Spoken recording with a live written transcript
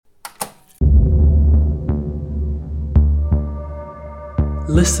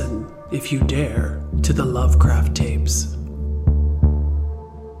Listen, if you dare, to the Lovecraft Tapes.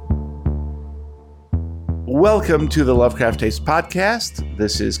 Welcome to the Lovecraft Tapes podcast.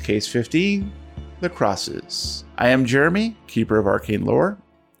 This is Case 15, The Crosses. I am Jeremy, keeper of arcane lore,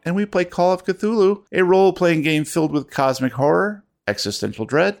 and we play Call of Cthulhu, a role-playing game filled with cosmic horror, existential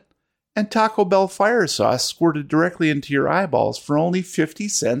dread, and Taco Bell fire sauce squirted directly into your eyeballs for only 50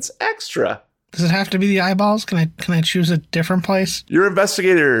 cents extra. Does it have to be the eyeballs? Can I choose a different place? Your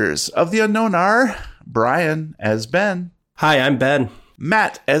investigators of the unknown are Brian as Ben. Hi, I'm Ben.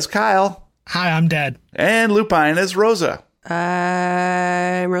 Matt as Kyle. Hi, I'm dead. And Lupine as Rosa.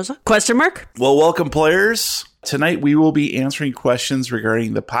 I'm Rosa. Question mark? Well, welcome, players. Tonight we will be answering questions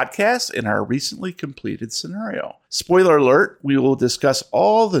regarding the podcast in our recently completed scenario. Spoiler alert, we will discuss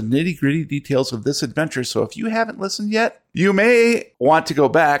all the nitty-gritty details of this adventure, so if you haven't listened yet, you may want to go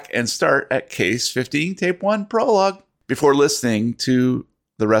back and start at Case 15, Tape 1, Prologue, before listening to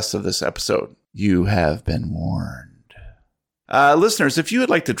the rest of this episode. You have been warned. Listeners, if you would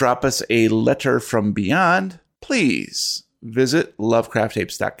like to drop us a letter from beyond, please visit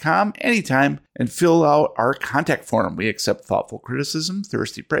lovecrafttapes.com anytime and fill out our contact form. We accept thoughtful criticism,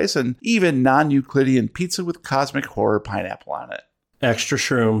 thirsty praise, and even non-Euclidean pizza with cosmic horror pineapple on it. Extra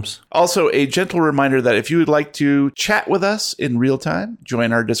shrooms. Also, a gentle reminder that if you would like to chat with us in real time,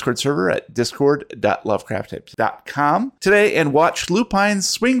 join our Discord server at discord.lovecrafttapes.com today and watch Lupine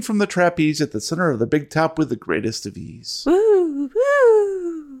swing from the trapeze at the center of the big top with the greatest of ease. Woo,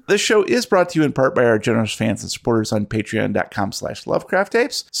 woo. This show is brought to you in part by our generous fans and supporters on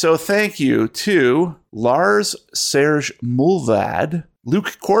patreon.com/lovecrafttapes. So thank you to Lars Serge Mulvad,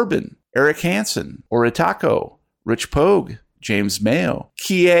 Luke Corbin, Eric Hansen, Oritako, Rich Pogue, James Mayo,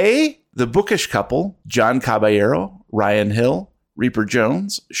 Kie, The Bookish Couple, John Caballero, Ryan Hill, Reaper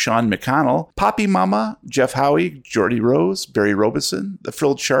Jones, Sean McConnell, Poppy Mama, Jeff Howie, Jordy Rose, Barry Robeson, The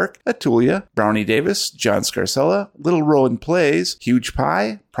Frilled Shark, Atulia, Brownie Davis, John Scarcella, Little Rowan Plays, Huge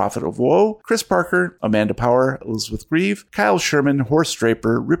Pie, Prophet of Woe, Chris Parker, Amanda Power, Elizabeth Grieve, Kyle Sherman, Horst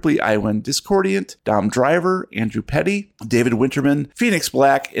Draper, Ripley Iwan, Discordiant, Dom Driver, Andrew Petty, David Winterman, Phoenix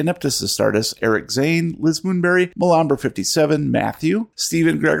Black, Ineptus Astartes, Eric Zane, Liz Moonberry, Malambra 57, Matthew,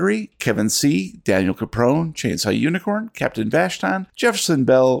 Stephen Gregory, Kevin C., Daniel Caprone, Chainsaw Unicorn, Captain Vashton, Jefferson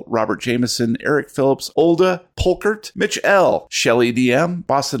Bell, Robert Jameson, Eric Phillips, Olda, Polkert, Mitch L., Shelley DM,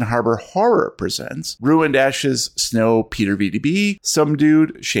 Boston Harbor Horror Presents, Ruined Ashes, Snow, Peter VDB, Some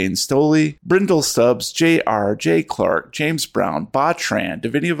Dude, Shane Stoley, Brindle Stubbs, J.R., J. Clark, James Brown, Botran,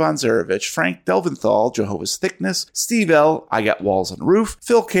 Davinia Von Zarevich, Frank Delventhal, Jehovah's Thickness, Steve L., I Got Walls on the Roof,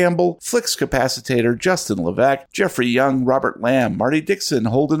 Phil Campbell, Flix Capacitator, Justin Levesque, Jeffrey Young, Robert Lamb, Marty Dixon,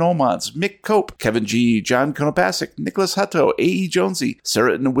 Holden Omans, Mick Cope, Kevin G., John Konopasek, Nicholas Hutto, A.E. Jonesy,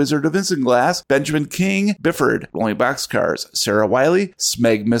 Sarah and the Wizard of Isinglass, Benjamin King, Bifford, Rolling Boxcars, Sarah Wiley,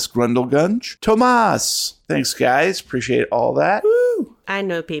 Smeg Miss Grundlegunge, Tomas. Thanks, guys. Appreciate all that. Woo. I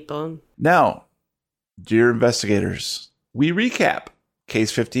know people. Now, dear investigators, we recap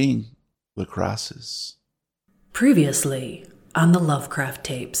Case 15, The Crosses. Previously on the Lovecraft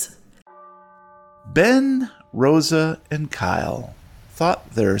Tapes. Ben, Rosa, and Kyle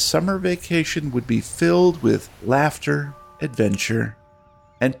thought their summer vacation would be filled with laughter, adventure,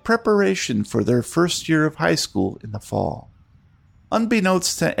 and preparation for their first year of high school in the fall.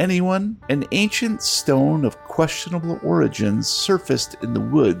 Unbeknownst to anyone, an ancient stone of questionable origins surfaced in the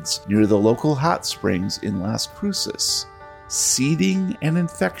woods near the local hot springs in Las Cruces, seeding an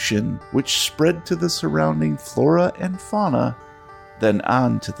infection which spread to the surrounding flora and fauna, then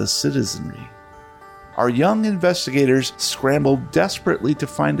on to the citizenry. Our young investigators scrambled desperately to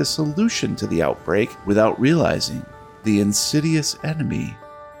find a solution to the outbreak without realizing the insidious enemy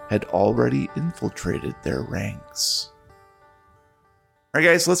had already infiltrated their ranks. All right,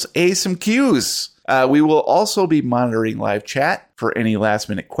 guys, let's A some cues. We will also be monitoring live chat for any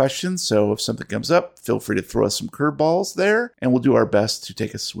last-minute questions, so if something comes up, feel free to throw us some curveballs there, and we'll do our best to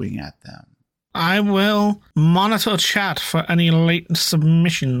take a swing at them. I will monitor chat for any late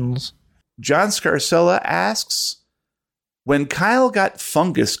submissions. John Scarcella asks, when Kyle got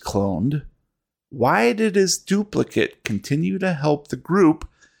fungus cloned, why did his duplicate continue to help the group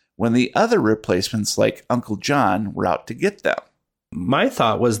when the other replacements like Uncle John were out to get them? My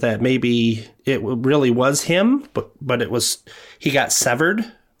thought was that maybe it really was him, but it was he got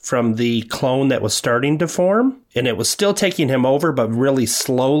severed from the clone that was starting to form, and it was still taking him over, but really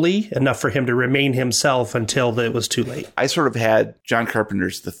slowly, enough for him to remain himself until it was too late. I sort of had John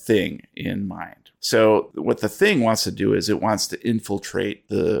Carpenter's The Thing in mind. So what The Thing wants to do is it wants to infiltrate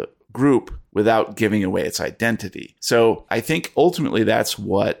the group without giving away its identity. So I think ultimately that's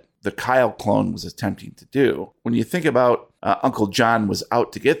what the Kyle clone was attempting to do. When you think about Uncle John was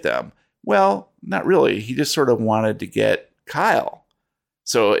out to get them, well, not really. He just sort of wanted to get Kyle.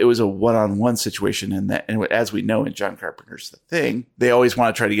 So it was a one-on-one situation in that. And as we know in John Carpenter's The Thing, they always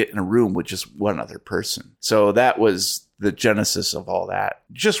want to try to get in a room with just one other person. So that was the genesis of all that,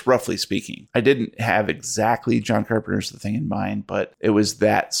 just roughly speaking. I didn't have exactly John Carpenter's The Thing in mind, but it was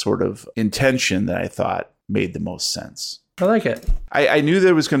that sort of intention that I thought made the most sense. I like it. I knew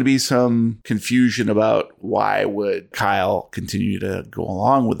there was going to be some confusion about why would Kyle continue to go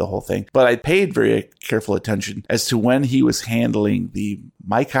along with the whole thing, but I paid very careful attention as to when he was handling the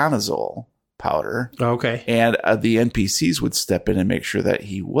myconazole powder. Okay. And the NPCs would step in and make sure that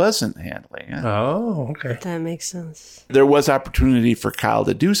he wasn't handling it. Oh, okay. That makes sense. There was opportunity for Kyle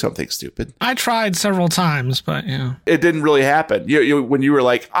to do something stupid. I tried several times, but yeah. It didn't really happen. When you were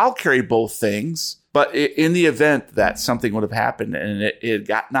like, I'll carry both things. But in the event that something would have happened and it had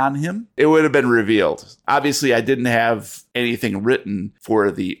gotten on him, it would have been revealed. Obviously, I didn't have anything written for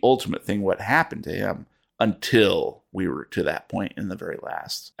the ultimate thing, what happened to him, until we were to that point in the very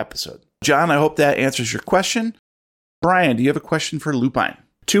last episode. John, I hope that answers your question. Brian, do you have a question for Lupine?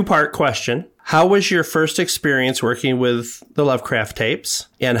 2-part question. How was your first experience working with the Lovecraft tapes?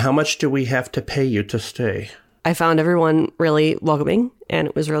 And how much do we have to pay you to stay? I found everyone really welcoming, and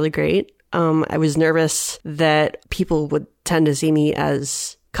it was really great. I was nervous that people would tend to see me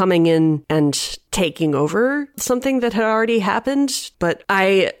as coming in and taking over something that had already happened, but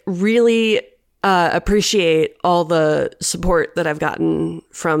I really appreciate all the support that I've gotten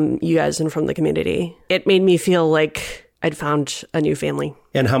from you guys and from the community. It made me feel like I'd found a new family.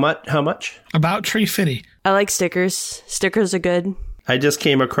 And how much? About $3.50. I like stickers. Stickers are good. I just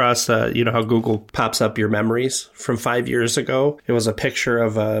came across, you know how Google pops up your memories from 5 years ago? It was a picture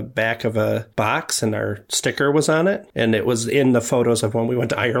of a back of a box and our sticker was on it. And it was in the photos of when we went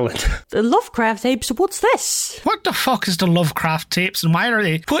to Ireland. The Lovecraft tapes, what's this? What the fuck is the Lovecraft tapes, and why are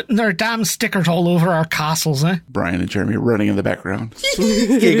they putting their damn stickers all over our castles, eh? Brian and Jeremy running in the background.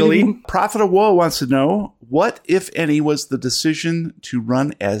 Giggling. Prophet of Woe wants to know, what, if any, was the decision to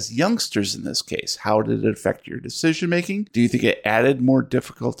run as youngsters in this case? How did it affect your decision-making? Do you think it added more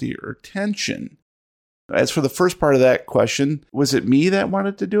difficulty or tension? As for the first part of that question, was it me that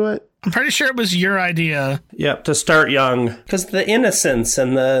wanted to do it? I'm pretty sure it was your idea. Yep, to start young. Because the innocence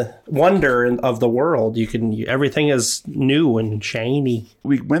and the wonder of the world, everything is new and shiny.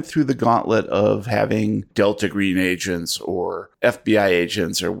 We went through the gauntlet of having Delta Green agents or FBI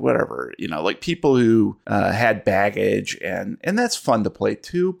agents or whatever, like people who had baggage, and that's fun to play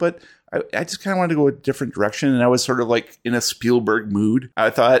too, but I just kind of wanted to go a different direction, and I was sort of like in a Spielberg mood.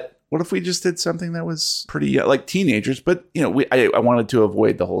 I thought, what if we just did something that was pretty like teenagers? But, I wanted to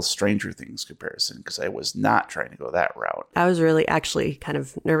avoid the whole Stranger Things comparison because I was not trying to go that route. I was really actually kind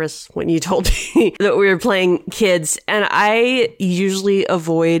of nervous when you told me that we were playing kids. And I usually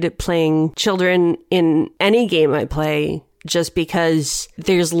avoid playing children in any game I play, just because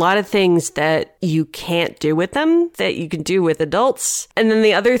there's a lot of things that you can't do with them that you can do with adults. And then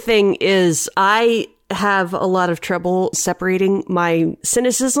the other thing is I have a lot of trouble separating my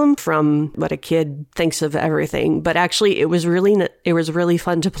cynicism from what a kid thinks of everything. But actually, it was really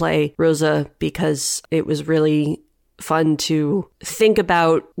fun to play Rosa because it was really fun to think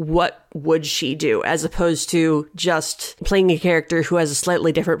about what would she do as opposed to just playing a character who has a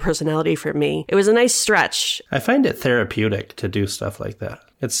slightly different personality from me. It was a nice stretch. I find it therapeutic to do stuff like that.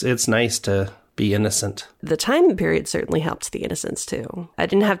 It's nice to be innocent. The time period certainly helped the innocence too. I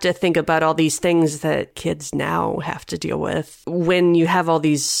didn't have to think about all these things that kids now have to deal with. When you have all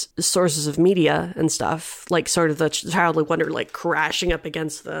these sources of media and stuff, like sort of the childhood wonder, like crashing up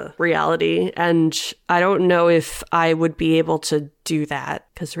against the reality. And I don't know if I would be able to do that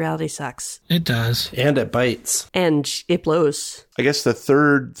because reality sucks. It does. And it bites. And it blows. I guess the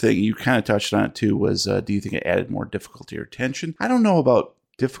third thing, you kind of touched on it too, was do you think it added more difficulty or tension? I don't know about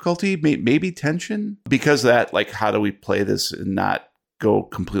difficulty, maybe tension, because that, like, how do we play this and not go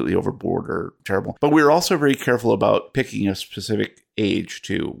completely overboard or terrible? But we were also very careful about picking a specific age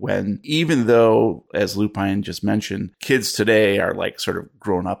too, when even though, as Lupine just mentioned, kids today are like sort of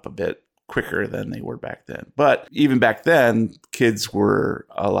grown up a bit quicker than they were back then. But even back then, kids were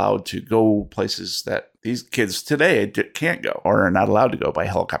allowed to go places that these kids today can't go or are not allowed to go by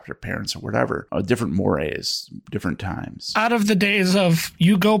helicopter parents or whatever. Different mores, different times. Out of the days of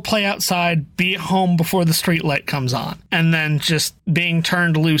you go play outside, be at home before the street light comes on, and then just being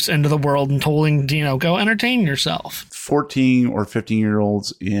turned loose into the world and told, go entertain yourself. 14 or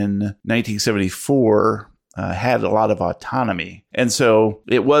 15-year-olds in 1974 had a lot of autonomy. And so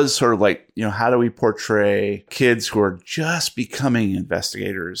it was sort of like, how do we portray kids who are just becoming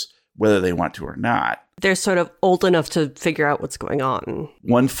investigators, whether they want to or not? They're sort of old enough to figure out what's going on.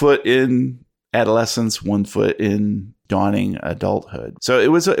 1 foot in adolescence, 1 foot in dawning adulthood. So it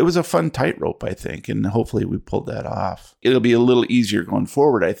was a fun tightrope, I think, and hopefully we pulled that off. It'll be a little easier going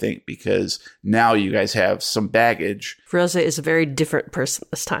forward, I think, because now you guys have some baggage. Rosa is a very different person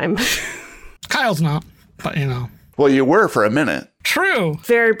this time. Kyle's not, but Well, you were for a minute. True.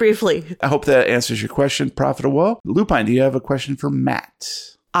 Very briefly. I hope that answers your question, Prophet of Woe. Lupine, do you have a question for Matt?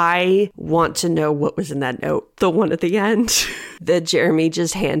 I want to know what was in that note. The one at the end that Jeremy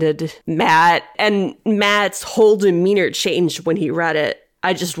just handed Matt. And Matt's whole demeanor changed when he read it.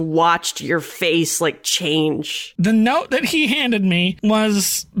 I just watched your face change. The note that he handed me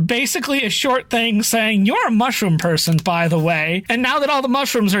was basically a short thing saying, "You're a mushroom person, by the way. And now that all the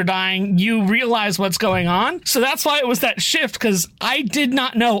mushrooms are dying, you realize what's going on." So that's why it was that shift, because I did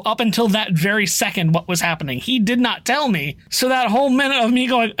not know up until that very second what was happening. He did not tell me. So that whole minute of me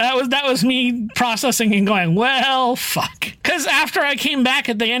going, that was me processing and going, well, fuck. Because after I came back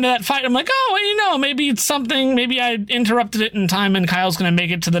at the end of that fight, I'm like, maybe it's something, maybe I interrupted it in time and Kyle's going to make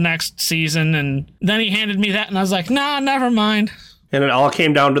it to the next season. And then he handed me that and I was like, nah, never mind. And it all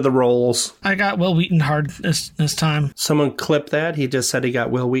came down to the rolls. I got Will Wheaton hard this time. Someone clipped that. He just said he got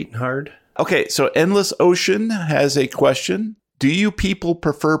Will Wheaton hard. Okay, so Endless Ocean has a question. Do you people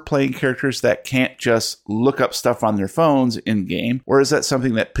prefer playing characters that can't just look up stuff on their phones in-game, or is that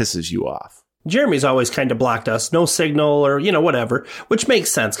something that pisses you off? Jeremy's always kind of blocked us. No signal or, whatever, which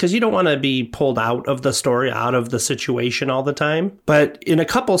makes sense because you don't want to be pulled out of the story, out of the situation all the time. But in a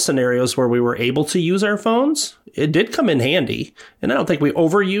couple scenarios where we were able to use our phones, it did come in handy. And I don't think we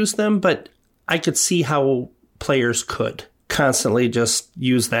overused them, but I could see how players could constantly just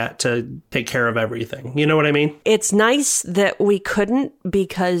use that to take care of everything. You know what I mean? It's nice that we couldn't,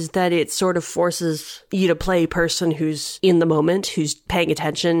 because that it sort of forces you to play a person who's in the moment, who's paying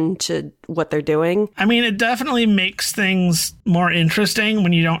attention to what they're doing. I mean, it definitely makes things more interesting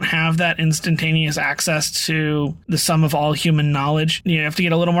when you don't have that instantaneous access to the sum of all human knowledge. You have to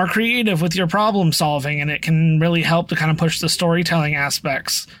get a little more creative with your problem solving, and it can really help to kind of push the storytelling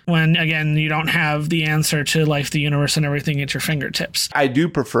aspects when, again, you don't have the answer to life, the universe, and everything at your fingertips. I do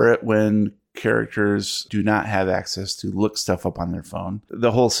prefer it when characters do not have access to look stuff up on their phone.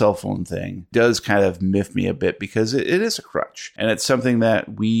 The whole cell phone thing does kind of miff me a bit because it is a crutch, and it's something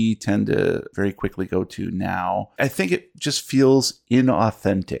that we tend to very quickly go to now. I think it just feels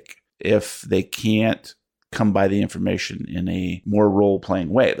inauthentic if they can't come by the information in a more role-playing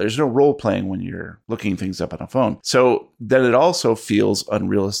way. There's no role-playing when you're looking things up on a phone. So then it also feels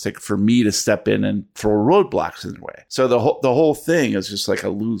unrealistic for me to step in and throw roadblocks in the way. So the whole thing is just like a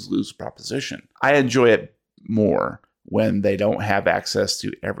lose-lose proposition. I enjoy it more when they don't have access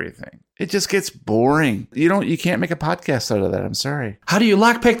to everything. It just gets boring. You can't make a podcast out of that. I'm sorry. How do you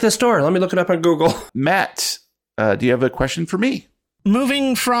lockpick this door? Let me look it up on Google. Matt, do you have a question for me?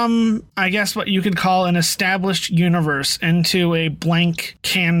 Moving from, I guess, what you could call an established universe into a blank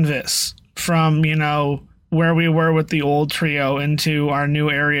canvas from, where we were with the old trio into our new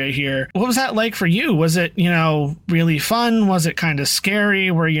area here. What was that like for you? Was it, really fun? Was it kind of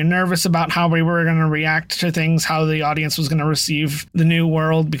scary? Were you nervous about how we were going to react to things, how the audience was going to receive the new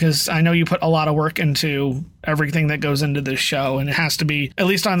world? Because I know you put a lot of work into everything that goes into this show, and it has to be, at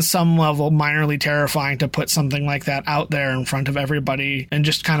least on some level, minorly terrifying to put something like that out there in front of everybody and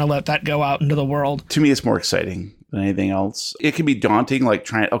just kind of let that go out into the world. To me, it's more exciting than anything else. It can be daunting, like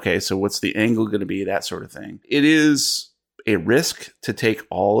so what's the angle going to be, that sort of thing. It is a risk to take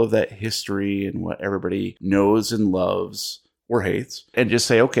all of that history and what everybody knows and loves or hates and just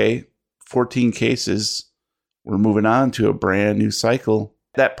say, okay, 14 cases, we're moving on to a brand new cycle.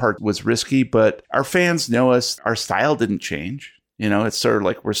 That part was risky, but our fans know us. Our style didn't change. It's sort of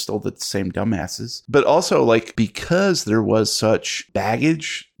like we're still the same dumbasses. But also, because there was such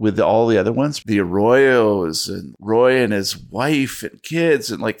baggage with all the other ones, the Arroyos and Roy and his wife and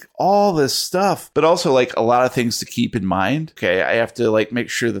kids and all this stuff, but also a lot of things to keep in mind. Okay, I have to make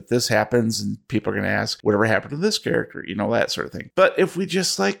sure that this happens, and people are going to ask, whatever happened to this character? That sort of thing. But if we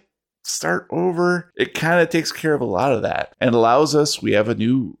just start over, it kind of takes care of a lot of that and allows us, we have a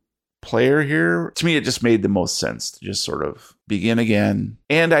new player here. To me, it just made the most sense to just sort of begin again.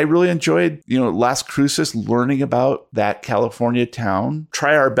 And I really enjoyed, Las Cruces, learning about that California town,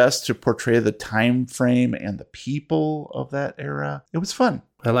 try our best to portray the time frame and the people of that era. It was fun.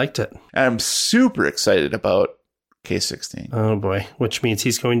 I liked it. I'm super excited about K16. Oh boy, which means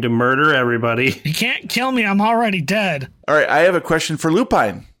he's going to murder everybody. You can't kill me. I'm already dead. All right, I have a question for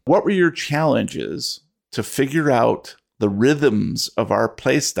Lupine. What were your challenges to figure out the rhythms of our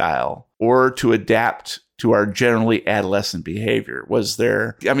play style or to adapt to our generally adolescent behavior? Was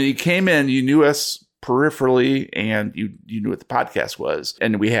there, I mean, you came in, you knew us peripherally, and you knew what the podcast was,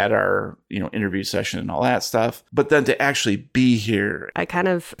 and we had our interview session and all that stuff, but then to actually be here, I kind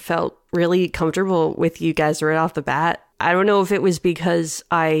of felt really comfortable with you guys right off the bat. I don't know if it was because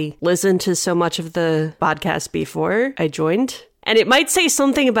I listened to so much of the podcast before I joined, and it might say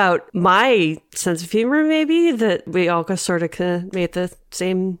something about my sense of humor, maybe, that we all sort of made the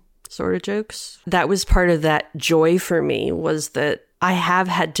same sort of jokes. That was part of that joy for me, was that I have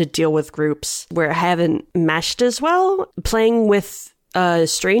had to deal with groups where I haven't meshed as well. Playing with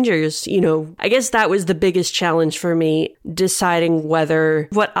strangers, I guess that was the biggest challenge for me, deciding whether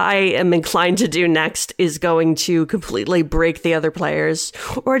what I am inclined to do next is going to completely break the other players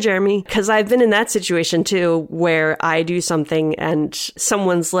or Jeremy. Because I've been in that situation too, where I do something and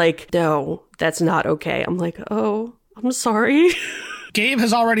someone's like, no, that's not okay. I'm like, oh, I'm sorry. Gabe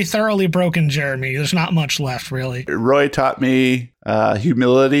has already thoroughly broken Jeremy. There's not much left, really. Roy taught me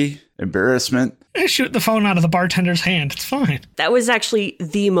humility, embarrassment. Shoot the phone out of the bartender's hand. It's fine. That was actually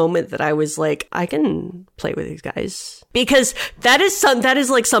the moment that I was like, I can play with these guys. Because that is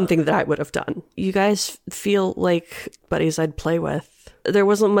like something that I would have done. You guys feel like buddies I'd play with. There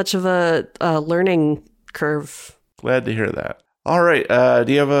wasn't much of a learning curve. Glad to hear that. All right.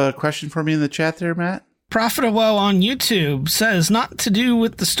 Do you have a question for me in the chat there, Matt? Prophet of Woe on YouTube says, not to do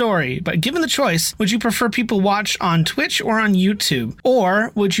with the story, but given the choice, would you prefer people watch on Twitch or on YouTube?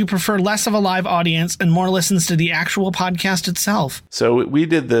 Or would you prefer less of a live audience and more listens to the actual podcast itself? So we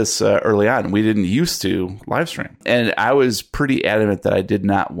did this early on. We didn't used to live stream. And I was pretty adamant that I did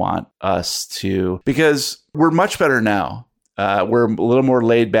not want us to, because we're much better now. We're a little more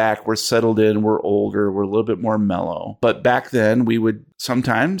laid back. We're settled in. We're older. We're a little bit more mellow. But back then, we would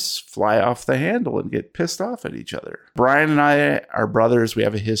sometimes fly off the handle and get pissed off at each other. Brian and I are brothers. We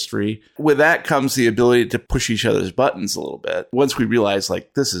have a history. With that comes the ability to push each other's buttons a little bit. Once we realize,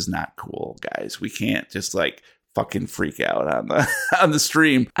 like, this is not cool, guys. We can't just, like, fucking freak out on the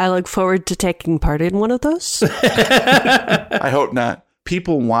stream. I look forward to taking part in one of those. I hope not.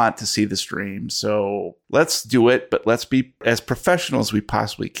 People want to see the stream, so let's do it, but let's be as professional as we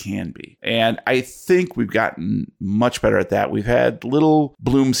possibly can be. And I think we've gotten much better at that. We've had little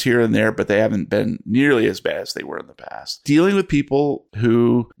blooms here and there, but they haven't been nearly as bad as they were in the past. Dealing with people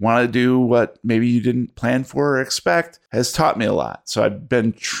who want to do what maybe you didn't plan for or expect has taught me a lot. So I've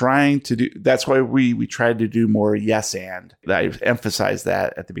been trying to do, that's why we tried to do more yes and. I emphasized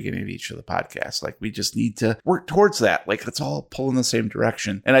that at the beginning of each of the podcasts. Like, we just need to work towards that. Like, let's all pull in the same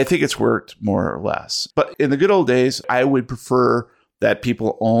direction. And I think it's worked more or less. But in the good old days, I would prefer that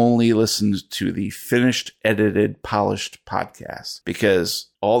people only listened to the finished, edited, polished podcast, because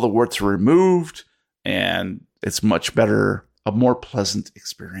all the warts are removed and it's much better, a more pleasant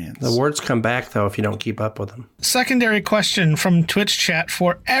experience. The warts come back, though, if you don't keep up with them. Secondary question from Twitch chat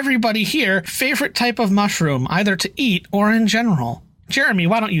for everybody here. Favorite type of mushroom, either to eat or in general? Jeremy,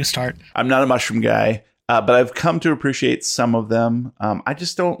 why don't you start? I'm not a mushroom guy. But I've come to appreciate some of them. I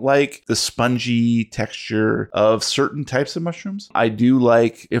just don't like the spongy texture of certain types of mushrooms. I do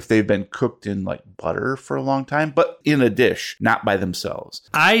like if they've been cooked in like butter for a long time, but in a dish, not by themselves.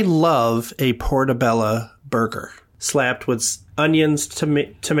 I love a portobello burger slapped with onions,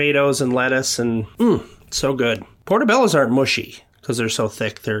 tomatoes, and lettuce, and so good. Portobellos aren't mushy because they're so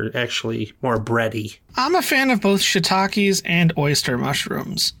thick. They're actually more bready. I'm a fan of both shiitakes and oyster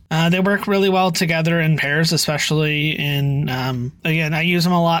mushrooms. They work really well together in pairs, especially in, again, I use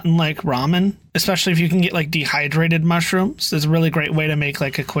them a lot in like ramen, especially if you can get like dehydrated mushrooms. It's a really great way to make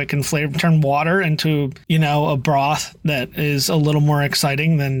like a quick and flavor, turn water into, a broth that is a little more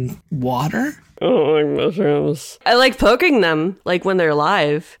exciting than water. Oh, I like mushrooms. I like poking them, like when they're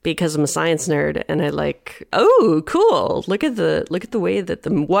alive, because I'm a science nerd, and I like, oh, cool. Look at the way that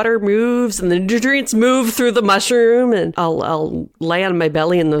the water moves and the nutrients move through the mushroom, and I'll lay on my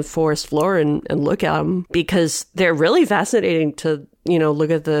belly in the forest floor and look at them, because they're really fascinating to, look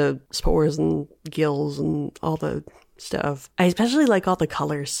at the spores and gills and all the stuff. I especially like all the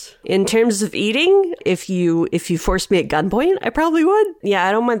colors. In terms of eating, if you forced me at gunpoint, I probably would. Yeah,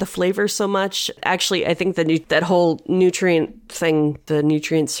 I don't mind the flavor so much. Actually, I think that whole nutrient thing, the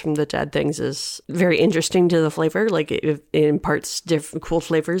nutrients from the dead things, is very interesting to the flavor. Like, it imparts different cool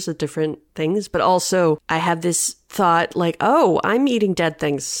flavors of different things. But also, I have this thought like, oh, I'm eating dead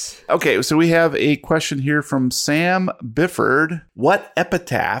things. Okay, so we have a question here from Sam Bifford. What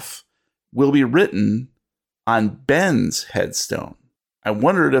epitaph will be written on Ben's headstone? I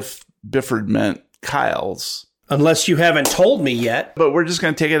wondered if Bifford meant Kyle's. Unless you haven't told me yet. But we're just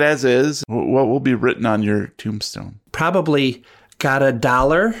going to take it as is. What will be written on your tombstone? Probably got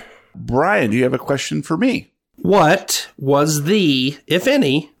 $1. Brian, do you have a question for me? What was the, if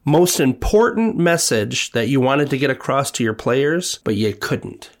any, most important message that you wanted to get across to your players, but you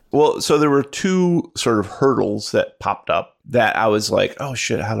couldn't? Well, so there were two sort of hurdles that popped up that I was like, oh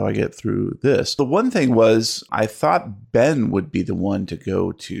shit, how do I get through this? The one thing was I thought Ben would be the one to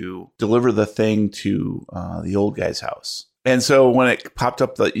go to deliver the thing to the old guy's house. And so when it popped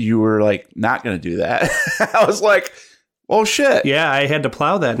up that you were like not going to do that, I was like, oh shit. Yeah, I had to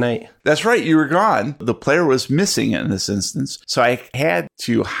plow that night. That's right. You were gone. The player was missing in this instance. So I had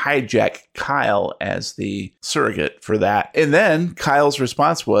to hijack Kyle as the surrogate for that. And then Kyle's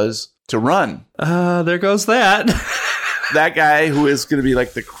response was to run. There goes that. That guy who is going to be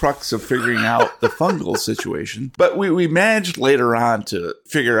like the crux of figuring out the fungal situation. But we managed later on to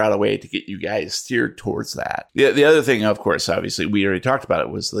figure out a way to get you guys steered towards that. The other thing, of course, obviously, we already talked about it,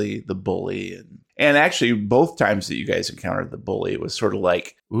 was the bully. And actually, both times that you guys encountered the bully, it was sort of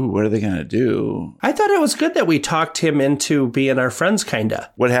like, ooh, what are they going to do? I thought it was good that we talked him into being our friends,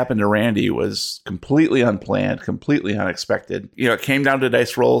 kinda. What happened to Randy was completely unplanned, completely unexpected. You know, it came down to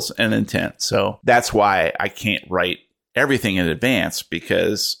dice rolls and intent. So that's why I can't write everything in advance,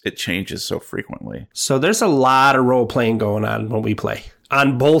 because it changes so frequently. So there's a lot of role-playing going on when we play,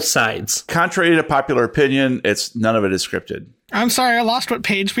 on both sides. Contrary to popular opinion, none of it is scripted. I'm sorry, I lost what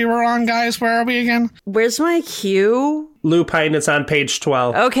page we were on, guys. Where are we again? Where's my cue? Lupine, it's on page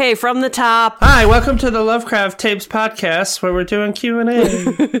 12. Okay, from the top. Hi, welcome to the Lovecraft Tapes podcast, where we're doing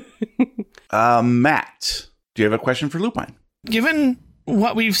Q&A. Matt, do you have a question for Lupine? Given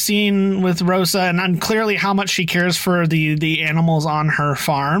what we've seen with Rosa and clearly how much she cares for the animals on her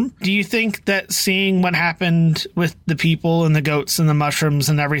farm, do you think that seeing what happened with the people and the goats and the mushrooms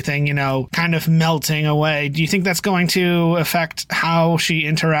and everything, you know, kind of melting away, do you think that's going to affect how she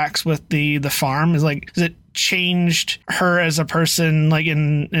interacts with the farm? Is it changed her as a person, like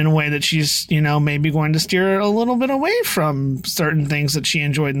in a way that she's, you know, maybe going to steer a little bit away from certain things that she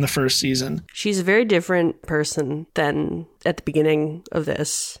enjoyed in the first season? She's a very different person than at the beginning of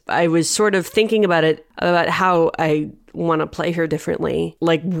this. I was sort of thinking about it, about how I want to play her differently,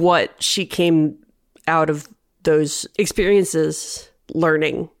 like what she came out of those experiences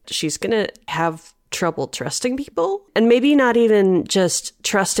learning. She's going to have trouble trusting people, and maybe not even just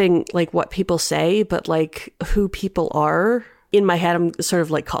trusting like what people say, but like who people are. In my head, I'm sort of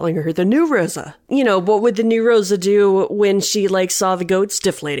like calling her the new Rosa. You know, what would the new Rosa do when she like saw the goats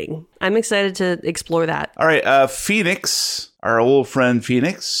deflating? I'm excited to explore that. All right, Phoenix, our old friend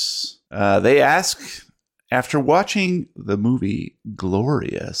Phoenix, they ask, after watching the movie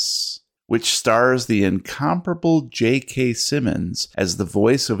Glorious, which stars the incomparable J.K. Simmons as the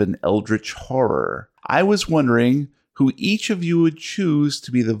voice of an eldritch horror, I was wondering who each of you would choose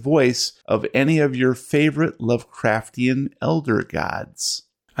to be the voice of any of your favorite Lovecraftian elder gods.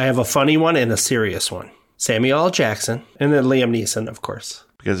 I have a funny one and a serious one. Samuel L. Jackson, and then Liam Neeson, of course.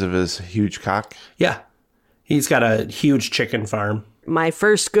 Because of his huge cock? Yeah. He's got a huge chicken farm. My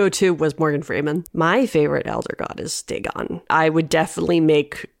first go-to was Morgan Freeman. My favorite elder god is Dagon. I would definitely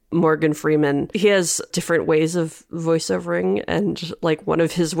make Morgan Freeman. He has different ways of voiceovering, and like one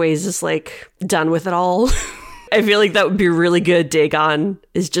of his ways is like done with it all. I feel like that would be really good. Dagon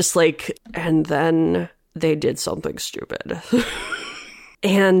is just like, and then they did something stupid.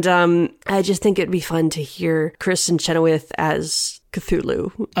 And I just think it'd be fun to hear Kristen Chenoweth as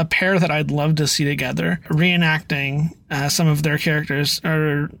Cthulhu. A pair that I'd love to see together, reenacting some of their characters,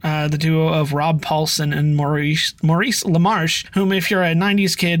 are the duo of Rob Paulson and Maurice LaMarche, whom if you're a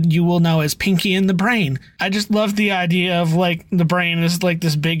 90s kid, you will know as Pinky and the Brain. I just love the idea of like the Brain is like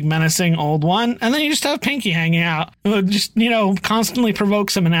this big menacing old one, and then you just have Pinky hanging out, who just, you know, constantly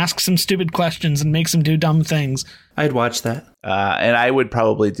provokes him and asks him stupid questions and makes him do dumb things. I'd watch that. And I would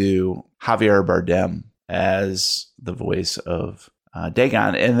probably do Javier Bardem as the voice of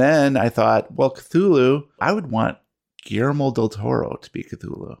Dagon. And then I thought, well, Cthulhu, I would want Guillermo del Toro to be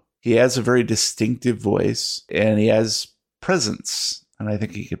Cthulhu. He has a very distinctive voice and he has presence. And I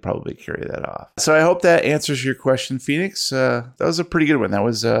think he could probably carry that off. So I hope that answers your question, Phoenix. That was a pretty good one. That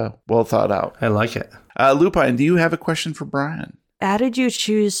was well thought out. I like it. Lupine, do you have a question for Brian? How did you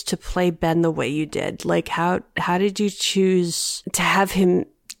choose to play Ben the way you did? Like, how did you choose to have him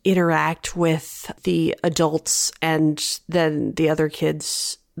interact with the adults and then the other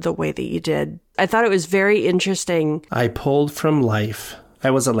kids the way that you did? I thought it was very interesting. I pulled from life. I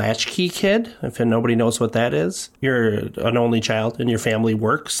was a latchkey kid, if nobody knows what that is. You're an only child and your family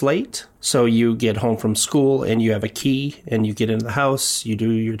works late. So you get home from school and you have a key and you get into the house, you do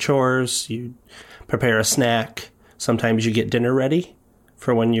your chores, you prepare a snack. Sometimes you get dinner ready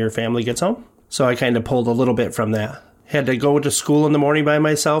for when your family gets home. So I kind of pulled a little bit from that. Had to go to school in the morning by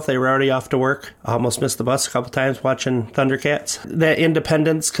myself. They were already off to work. I almost missed the bus a couple times watching Thundercats. That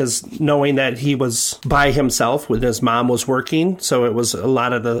independence, because knowing that he was by himself when his mom was working, so it was a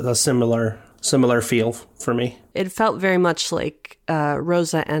lot of the similar feel for me. It felt very much like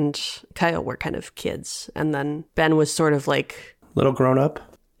Rosa and Kyle were kind of kids, and then Ben was sort of like... Little grown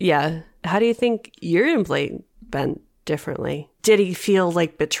up? Yeah. How do you think you're going to play Ben differently? Did he feel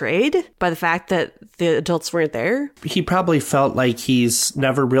like betrayed by the fact that the adults weren't there? He probably felt like he's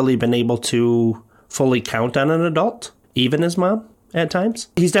never really been able to fully count on an adult, even his mom at times.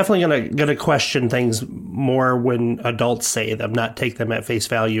 He's definitely gonna question things more when adults say them, not take them at face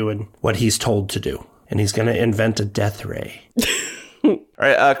value and what he's told to do. And he's gonna invent a death ray. All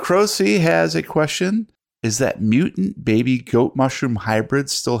right, Crocy has a question. Is that mutant baby goat mushroom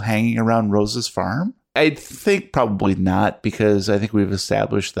hybrid still hanging around Rosa's farm? I think probably not, because I think we've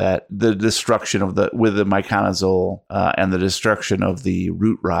established that the destruction of with the myconazole and the destruction of the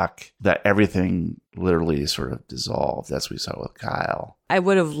root rock, that everything literally sort of dissolved, as we saw with Kyle. I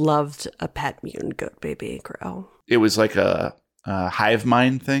would have loved a pet mutant goat baby Crow. It was like a hive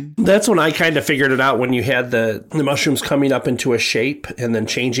mind thing. That's when I kind of figured it out, when you had the mushrooms coming up into a shape and then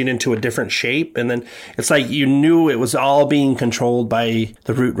changing into a different shape. And then it's like you knew it was all being controlled by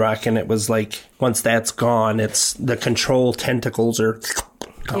the root rock. And it was like, once that's gone, it's the control tentacles are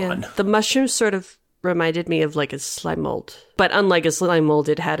gone. Yeah, the mushrooms sort of reminded me of like a slime mold. But unlike a slime mold,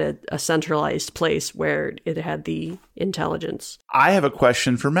 it had a centralized place where it had the intelligence. I have a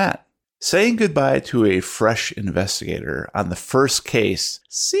question for Matt. Saying goodbye to a fresh investigator on the first case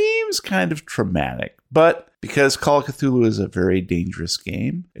seems kind of traumatic, but because Call of Cthulhu is a very dangerous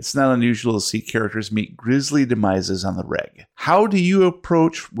game, it's not unusual to see characters meet grisly demises on the reg. How do you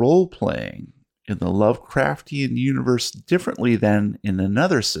approach role-playing in the Lovecraftian universe differently than in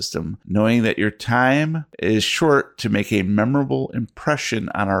another system, knowing that your time is short to make a memorable impression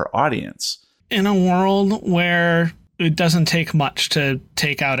on our audience? In a world where it doesn't take much to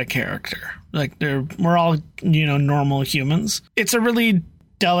take out a character. Like we're all, normal humans. It's a really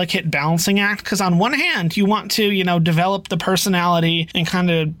delicate balancing act, because on one hand, you want to, develop the personality and kind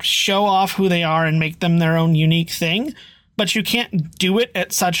of show off who they are and make them their own unique thing. But you can't do it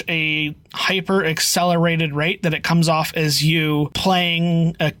at such a hyper accelerated rate that it comes off as you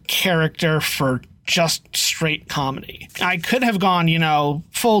playing a character for just straight comedy. I could have gone,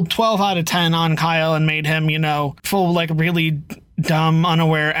 full 12 out of 10 on Kyle and made him, full, like, really dumb,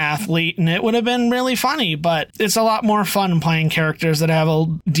 unaware athlete, and it would have been really funny, but it's a lot more fun playing characters that have a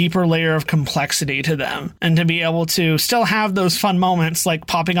deeper layer of complexity to them, and to be able to still have those fun moments, like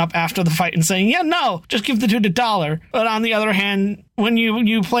popping up after the fight and saying, yeah, no, just give the dude $1. But on the other hand, when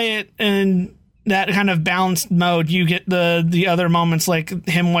you play it in that kind of balanced mode, you get the other moments, like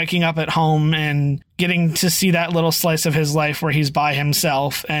him waking up at home and getting to see that little slice of his life where he's by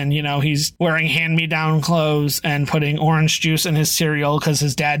himself and, he's wearing hand-me-down clothes and putting orange juice in his cereal because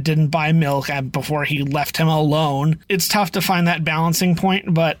his dad didn't buy milk before he left him alone. It's tough to find that balancing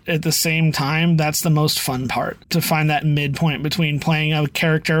point, but at the same time, that's the most fun part, to find that midpoint between playing a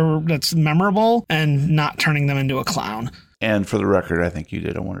character that's memorable and not turning them into a clown. And for the record, I think you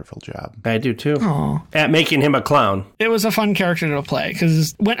did a wonderful job. I do too. Aww. At making him a clown. It was a fun character to play,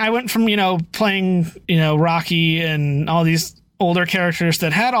 because when I went from, playing, Rocky and all these older characters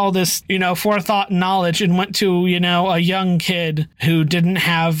that had all this, forethought and knowledge, and went to, a young kid who didn't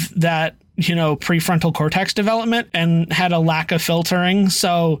have that, prefrontal cortex development and had a lack of filtering.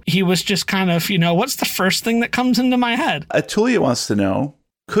 So he was just kind of, what's the first thing that comes into my head? Atulia wants to know,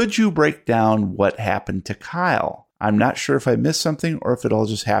 could you break down what happened to Kyle? I'm not sure if I missed something or if it all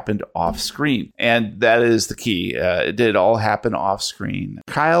just happened off screen. And that is the key. It did all happen off screen.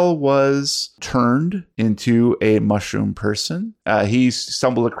 Kyle was turned into a mushroom person. He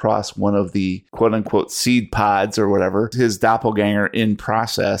stumbled across one of the quote unquote seed pods or whatever, his doppelganger in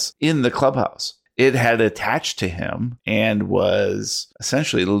process in the clubhouse. It had attached to him and was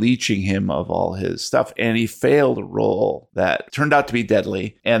essentially leeching him of all his stuff. And he failed a roll that turned out to be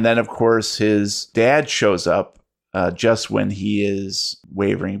deadly. And then, of course, his dad shows up just when he is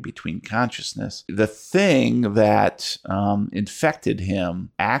wavering between consciousness. The thing that infected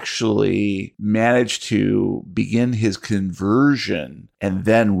him actually managed to begin his conversion and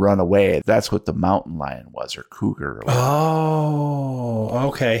then run away. That's what the mountain lion was, or cougar. Or oh,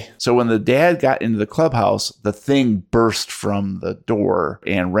 okay. So when the dad got into the clubhouse, the thing burst from the door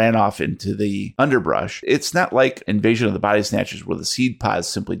and ran off into the underbrush. It's not like Invasion of the Body Snatchers where the seed pods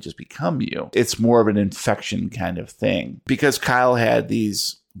simply just become you. It's more of an infection kind of thing. Because Kyle had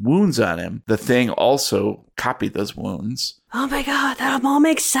these wounds on him, the thing also copied those wounds. Oh my God, that all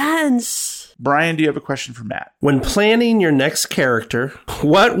makes sense. Brian, do you have a question for Matt? When planning your next character,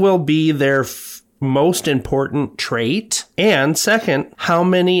 what will be their most important trait? And second, how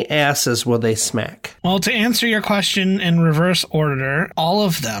many asses will they smack? Well, to answer your question in reverse order, all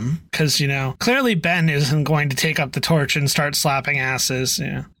of them, because, clearly Ben isn't going to take up the torch and start slapping asses.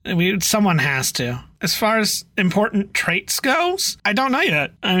 Someone has to. As far as important traits goes, I don't know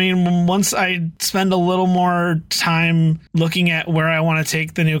yet. I mean, once I spend a little more time looking at where I want to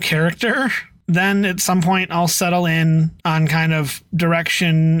take the new character, then at some point I'll settle in on kind of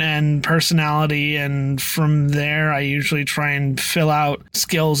direction and personality, and from there I usually try and fill out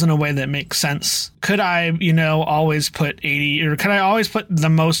skills in a way that makes sense. Could I, always put 80, or could I always put the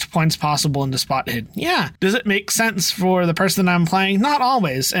most points possible into spot hidden? Yeah. Does it make sense for the person that I'm playing? Not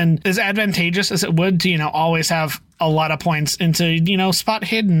always. And as advantageous as it would to, always have a lot of points into, spot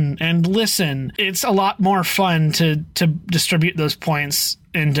hidden and listen. It's a lot more fun to distribute those points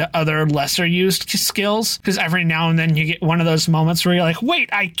into other lesser used skills, because every now and then you get one of those moments where you're like, wait,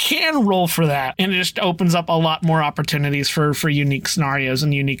 I can roll for that. And it just opens up a lot more opportunities for unique scenarios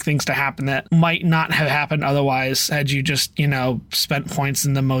and unique things to happen that might not have happened otherwise had you just, spent points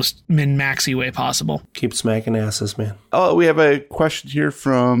in the most min-maxy way possible. Keep smacking asses, man. Oh, we have a question here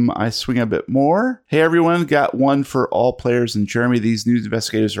from I Swing a Bit More. Hey, everyone. Got one for all players in Jeremy. These new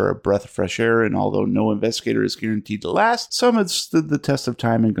investigators are a breath of fresh air, and although no investigator is guaranteed to last, some have stood the test of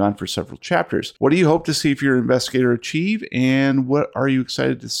time and gone for several chapters. What do you hope to see for your investigator achieve, and what are you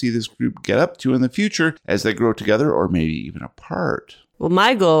excited to see this group get up to in the future as they grow together or maybe even apart? Well,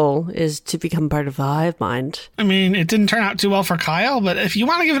 my goal is to become part of the hive mind. I mean, it didn't turn out too well for Kyle, but if you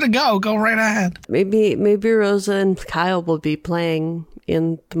want to give it a go right ahead. Maybe Rosa and Kyle will be playing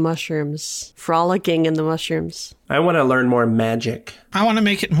in the mushrooms, frolicking in the mushrooms. I want to learn more magic. I want to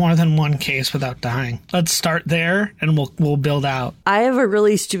make it more than one case without dying. Let's start there, and we'll build out. I have a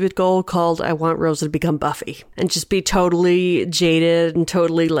really stupid goal called I want Rosa to become Buffy and just be totally jaded and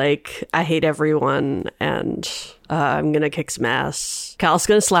totally like, I hate everyone, and I'm going to kick some ass. Kyle's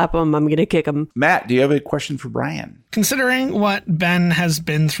going to slap him. I'm going to kick him. Matt, do you have a question for Brian? Considering what Ben has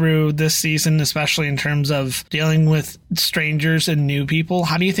been through this season, especially in terms of dealing with strangers and new people,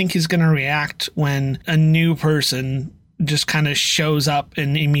 how do you think he's going to react when a new person just kind of shows up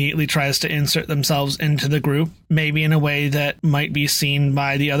and immediately tries to insert themselves into the group, maybe in a way that might be seen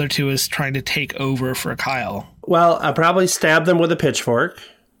by the other two as trying to take over for Kyle? Well, I'll probably stab them with a pitchfork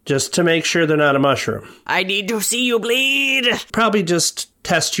just to make sure they're not a mushroom. I need to see you bleed. Probably just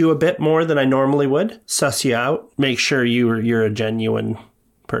test you a bit more than I normally would. Suss you out. Make sure you're a genuine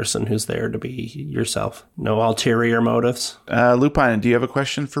person who's there to be yourself. No ulterior motives. Lupine, do you have a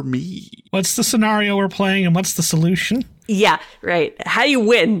question for me? What's the scenario we're playing and what's the solution? Yeah, right. How do you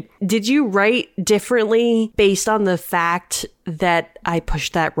win? Did you write differently based on the fact that I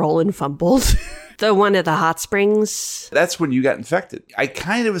pushed that roll and fumbled? The one at the hot springs? That's when you got infected. I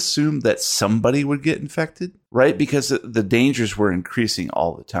kind of assumed that somebody would get infected, right? Because the dangers were increasing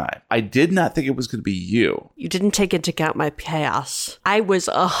all the time. I did not think it was going to be you. You didn't take into account my chaos. I was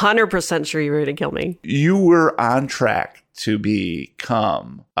 100% sure you were going to kill me. You were on track to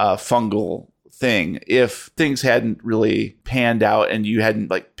become a fungal thing if things hadn't really panned out and you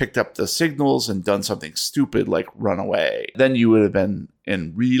hadn't picked up the signals and done something stupid like run away. Then you would have been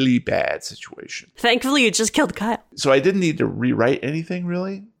in really bad situation. Thankfully, you just killed Kyle. So I didn't need to rewrite anything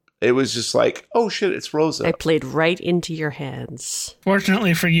really. It was just like, oh shit, it's Rosa. I played right into your hands.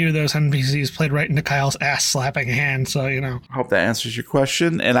 Fortunately for you, those NPCs played right into Kyle's ass-slapping hand, so, I hope that answers your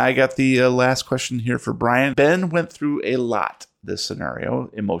question. And I got the last question here for Brian. Ben went through a lot this scenario,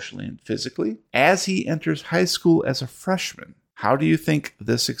 emotionally and physically. As he enters high school as a freshman, how do you think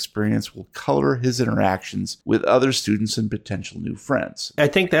this experience will color his interactions with other students and potential new friends? I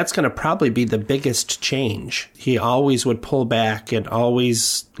think that's going to probably be the biggest change. He always would pull back and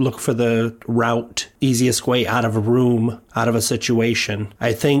always look for the route, easiest way out of a room, out of a situation.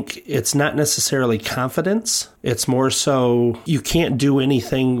 I think it's not necessarily confidence. It's more so you can't do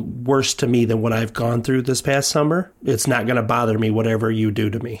anything worse to me than what I've gone through this past summer. It's not going to bother me, whatever you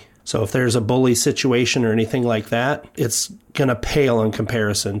do to me. So if there's a bully situation or anything like that, it's going to pale in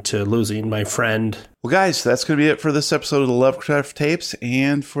comparison to losing my friend. Well, guys, that's going to be it for this episode of the Lovecraft Tapes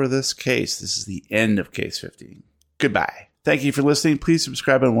and for this case. This is the end of Case 15. Goodbye. Thank you for listening. Please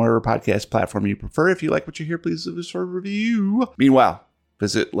subscribe on whatever podcast platform you prefer. If you like what you hear, please leave us a review. Meanwhile,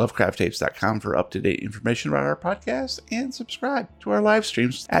 visit lovecrafttapes.com for up-to-date information about our podcast and subscribe to our live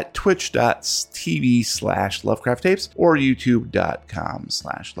streams at twitch.tv/lovecrafttapes or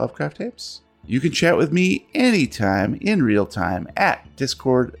youtube.com/lovecrafttapes. You can chat with me anytime in real time at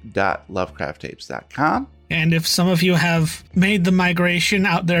discord.lovecrafttapes.com. And if some of you have made the migration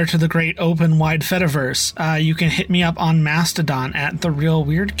out there to the great open wide Fediverse, you can hit me up on Mastodon at The Real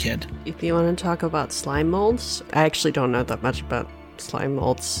Weird Kid. If you want to talk about slime molds, I actually don't know that much about slime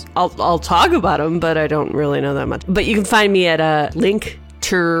molds. I'll talk about them, but I don't really know that much. But you can find me at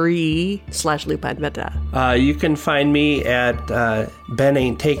linktree/lupinbeta. You can find me at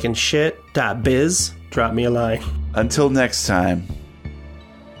benainttakenshit.biz. Drop me a line. Until next time,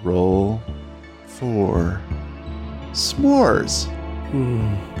 roll for s'mores.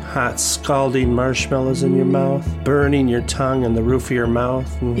 Hot scalding marshmallows in your mouth, burning your tongue and the roof of your mouth.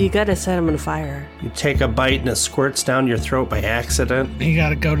 You gotta set them on fire. You take a bite and it squirts down your throat by accident. You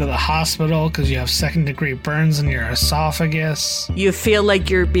gotta go to the hospital because you have second-degree burns in your esophagus. You feel like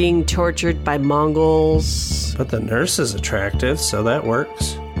you're being tortured by Mongols. But the nurse is attractive, so that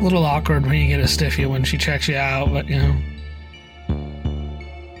works. A little awkward when you get a stiffy when she checks you out, but you know.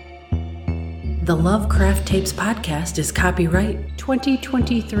 The Lovecraft Tapes podcast is copyright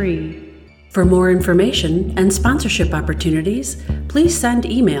 2023. For more information and sponsorship opportunities, please send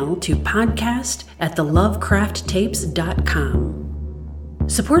email to podcast@thelovecrafttapes.com.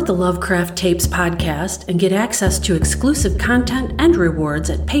 Support the Lovecraft Tapes podcast and get access to exclusive content and rewards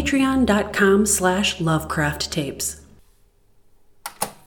at patreon.com/lovecrafttapes.